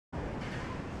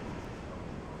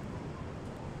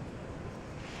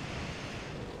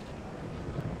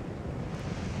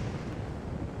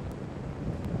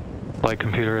Flight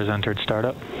computer has entered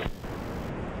startup.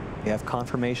 We have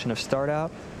confirmation of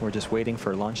startup. We're just waiting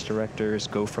for launch director's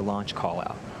go for launch call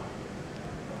out.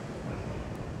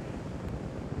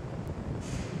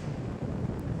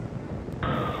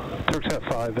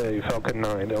 TurkSat-5A, Falcon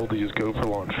 9, LDs go for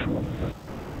launch.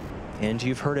 And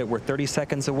you've heard it, we're 30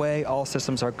 seconds away. All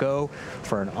systems are go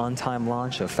for an on-time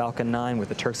launch of Falcon 9 with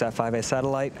the TurkSat-5A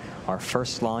satellite, our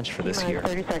first launch for this year.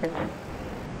 30 seconds.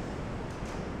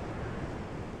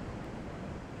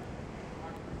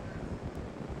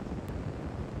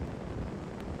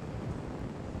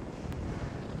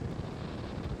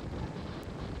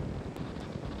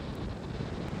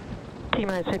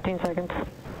 T-minus 15 seconds.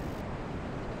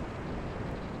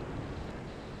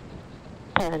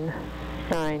 10,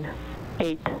 9,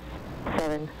 8,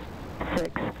 7,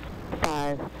 6,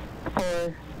 5,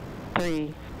 4,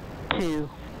 3, 2,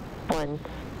 1,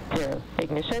 0.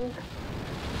 Ignition. And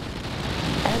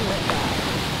liftoff.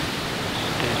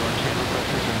 Stage 1 chamber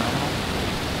pressures are nominal.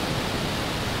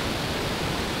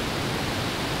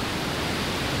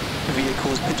 The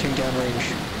vehicle is pitching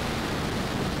downrange.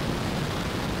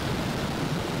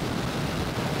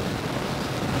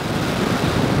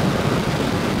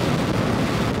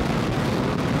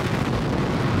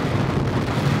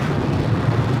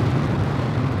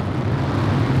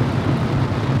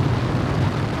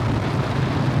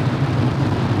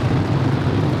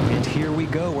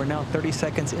 We're now 30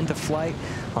 seconds into flight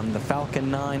on the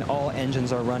Falcon 9. All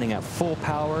engines are running at full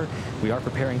power. We are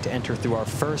preparing to enter through our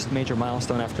first major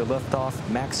milestone after liftoff,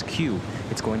 max Q.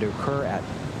 It's going to occur at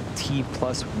T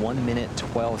plus 1 minute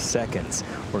 12 seconds.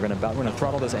 We're going to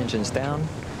throttle those engines down.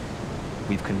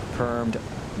 We've confirmed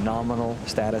nominal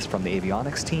status from the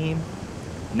avionics team.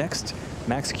 Next,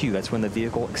 max Q. That's when the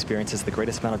vehicle experiences the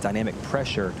greatest amount of dynamic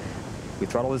pressure. We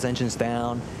throttle those engines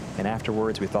down, and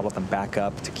afterwards we throttle them back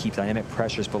up to keep dynamic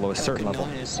pressures below a certain level.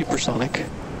 Falcon 9 is supersonic.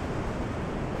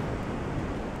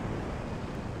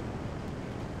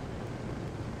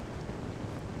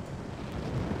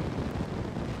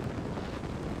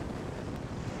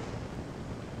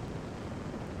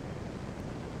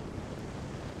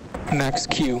 Max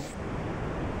Q.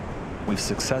 We've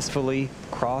successfully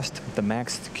crossed the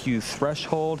max Q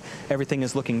threshold. Everything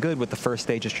is looking good with the first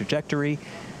stage's trajectory.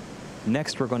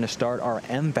 Next, we're going to start our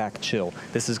MVAC chill.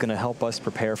 This is going to help us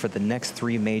prepare for the next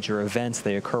 3 major events.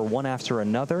 They occur one after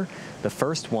another. The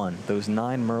first one, those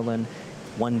 9 Merlin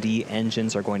 1D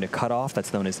engines are going to cut off.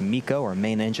 That's known as MECO, or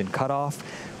main engine cutoff.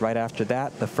 Right after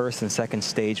that, the first and second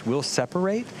stage will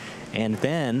separate, and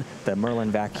then the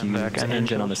Merlin vacuum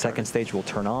engine on the second stage will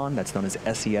turn on. That's known as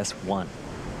SES-1.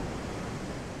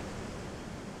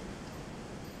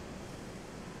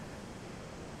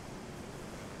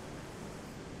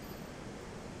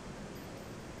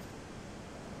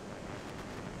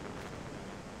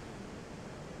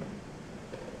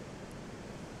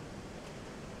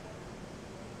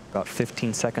 About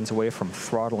 15 seconds away from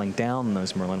throttling down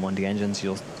those Merlin 1D engines,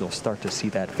 you'll start to see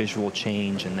that visual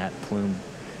change in that plume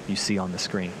you see on the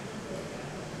screen.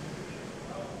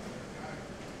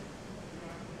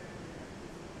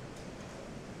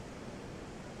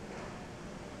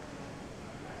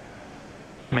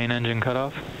 Main engine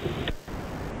cutoff.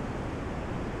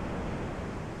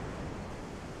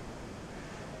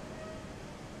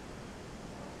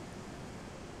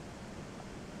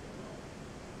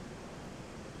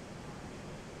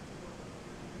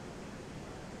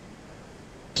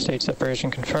 Stage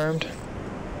separation confirmed.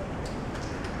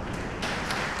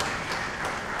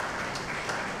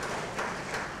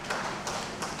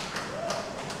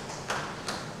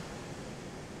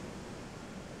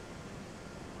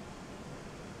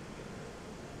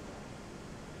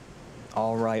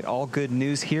 All right, all good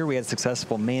news here. We had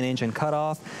successful main engine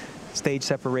cutoff, stage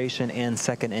separation, and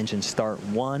second engine start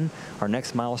 1. Our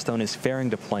next milestone is fairing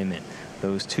deployment.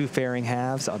 Those 2 fairing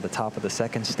halves on the top of the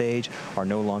second stage are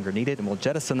no longer needed, and we'll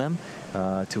jettison them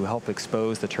to help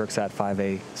expose the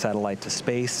TurkSat-5A satellite to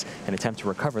space and attempt to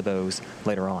recover those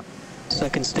later on.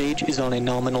 Second stage is on a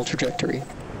nominal trajectory.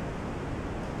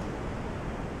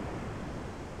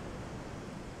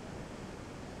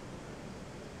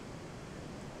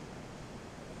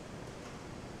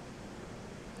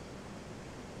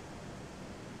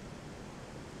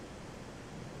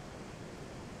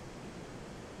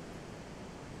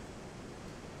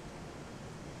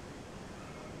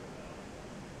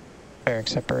 Fairing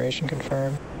separation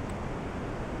confirmed.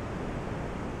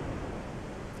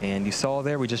 And you saw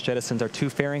there, we just jettisoned our 2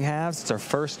 fairing halves. It's our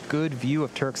first good view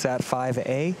of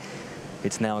TurkSat-5A.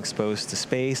 It's now exposed to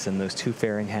space, and those 2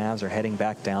 fairing halves are heading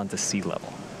back down to sea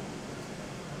level.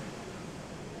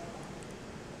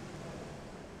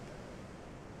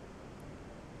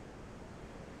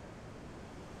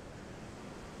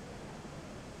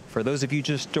 For those of you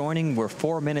just joining, we're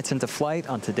 4 minutes into flight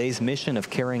on today's mission of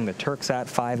carrying the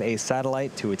TurkSat-5A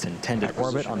satellite to its intended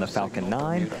orbit on the Falcon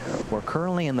 9. We're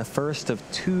currently in the first of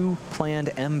 2 planned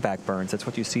MVAC burns. That's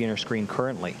what you see on your screen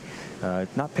currently.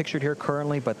 Not pictured here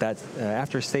currently, but that's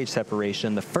after stage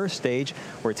separation. The first stage,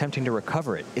 we're attempting to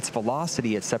recover it. Its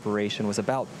velocity at separation was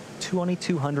about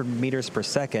 2,200 meters per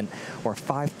second, or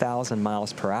 5,000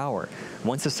 miles per hour.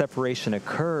 Once the separation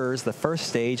occurs, the first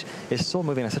stage is still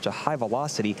moving at such a high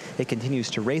velocity, it continues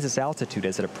to raise its altitude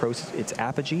as it approaches its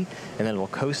apogee, and then it will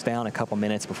coast down a couple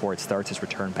minutes before it starts its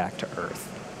return back to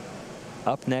Earth.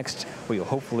 Up next, what you'll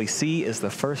hopefully see is the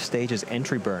first stage's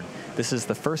entry burn. This is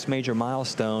the first major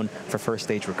milestone for first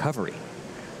stage recovery.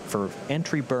 For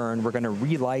entry burn, we're going to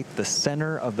relight the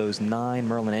center of those 9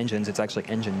 Merlin engines. It's actually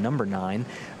engine number 9.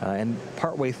 And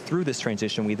partway through this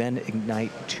transition, we then ignite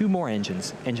 2 more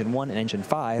engines, engine 1 and engine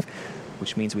 5,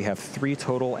 which means we have 3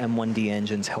 total M1D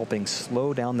engines helping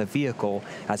slow down the vehicle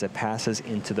as it passes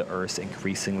into the Earth's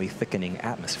increasingly thickening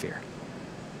atmosphere.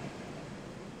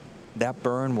 That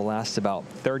burn will last about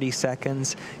 30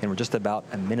 seconds, and we're just about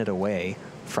a minute away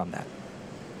from that.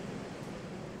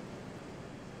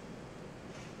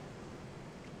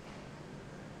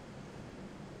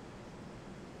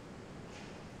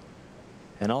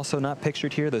 And also not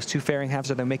pictured here, those 2 fairing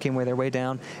halves are making their way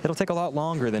down. It'll take a lot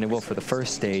longer than it will for the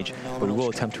first stage, but we will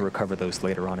attempt to recover those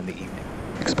later on in the evening.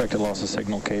 Expected loss of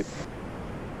signal, Cape.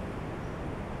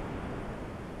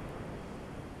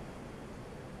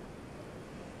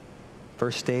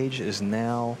 First stage is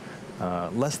now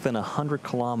less than 100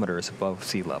 kilometers above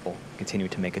sea level, continuing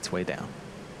to make its way down.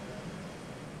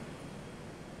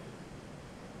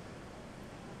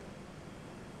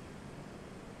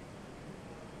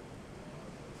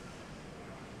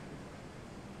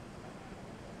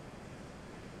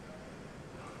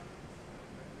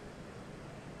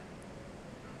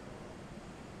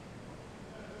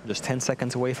 Just 10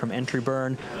 seconds away from entry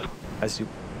burn. As you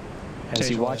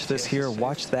watch this here,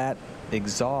 watch that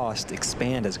exhaust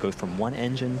expand as it goes from 1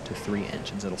 engine to 3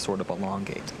 engines. It'll sort of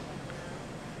elongate.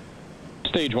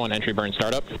 Stage 1 entry burn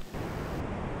startup.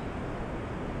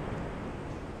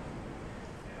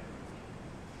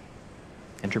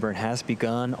 Entry burn has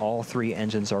begun. All 3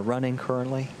 engines are running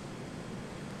currently.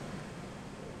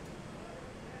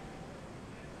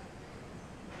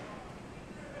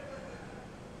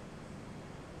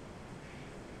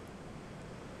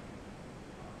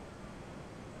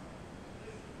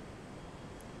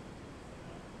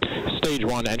 Stage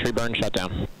 1 entry burn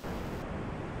shutdown.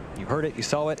 You heard it, you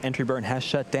saw it, entry burn has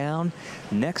shut down.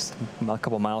 Next, a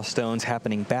couple milestones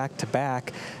happening back to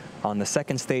back. On the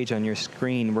second stage on your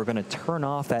screen, we're going to turn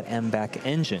off that MVAC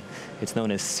engine. It's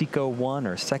known as SECO 1,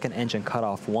 or Second Engine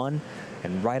Cutoff 1.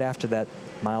 And right after that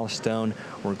milestone,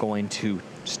 we're going to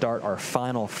start our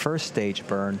final first stage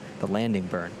burn, the landing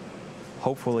burn,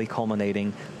 hopefully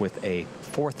culminating with a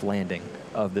 4th landing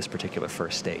of this particular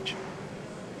first stage.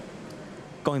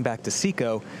 Going back to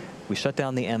SECO, we shut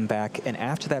down the MVAC, and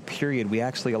after that period, we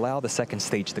actually allow the second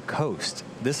stage to coast.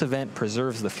 This event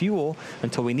preserves the fuel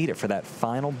until we need it for that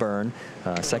final burn,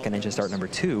 second engine start number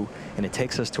 2, and it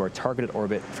takes us to our targeted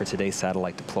orbit for today's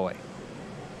satellite deploy.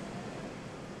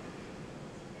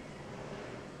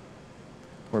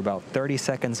 We're about 30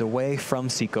 seconds away from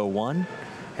SECO 1,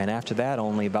 and after that,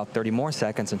 only about 30 more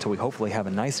seconds until we hopefully have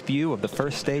a nice view of the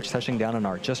first stage touching down on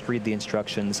our Just Read the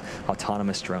Instructions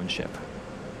autonomous drone ship.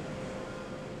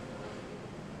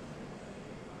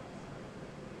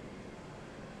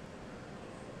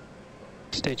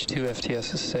 Stage 2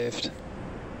 FTS is saved.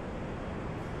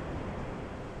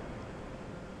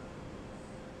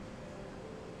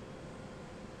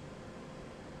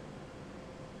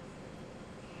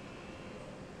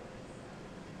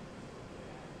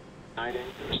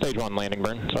 Stage 1 landing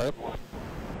burn, sorry.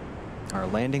 Our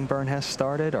landing burn has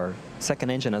started. Our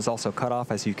second engine is also cut off,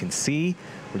 as you can see.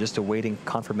 We're just awaiting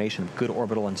confirmation of good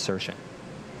orbital insertion.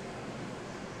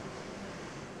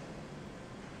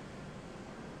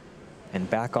 And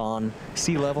back on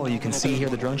sea level, you can see here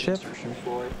the drone ship.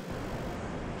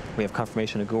 We have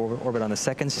confirmation of good orbit on the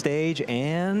second stage,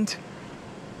 and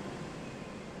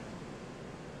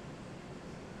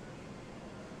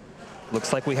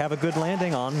looks like we have a good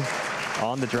landing on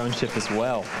the drone ship as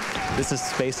well. This is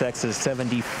SpaceX's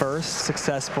 71st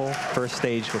successful first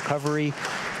stage recovery.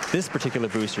 This particular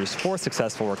booster's 4th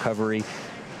successful recovery,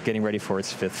 getting ready for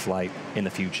its 5th flight in the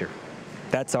future.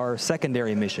 That's our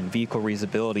secondary mission, vehicle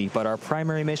reusability, but our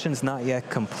primary mission is not yet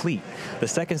complete. The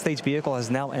second stage vehicle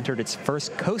has now entered its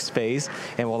first coast phase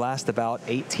and will last about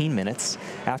 18 minutes.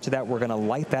 After that, we're going to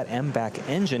light that MVAC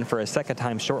engine for a second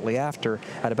time shortly after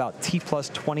at about T plus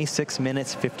 26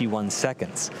 minutes 51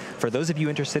 seconds. For those of you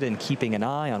interested in keeping an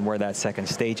eye on where that second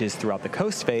stage is throughout the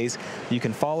coast phase, you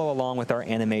can follow along with our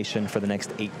animation for the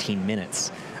next 18 minutes.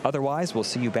 Otherwise, we'll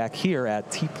see you back here at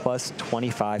T plus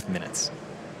 25 minutes.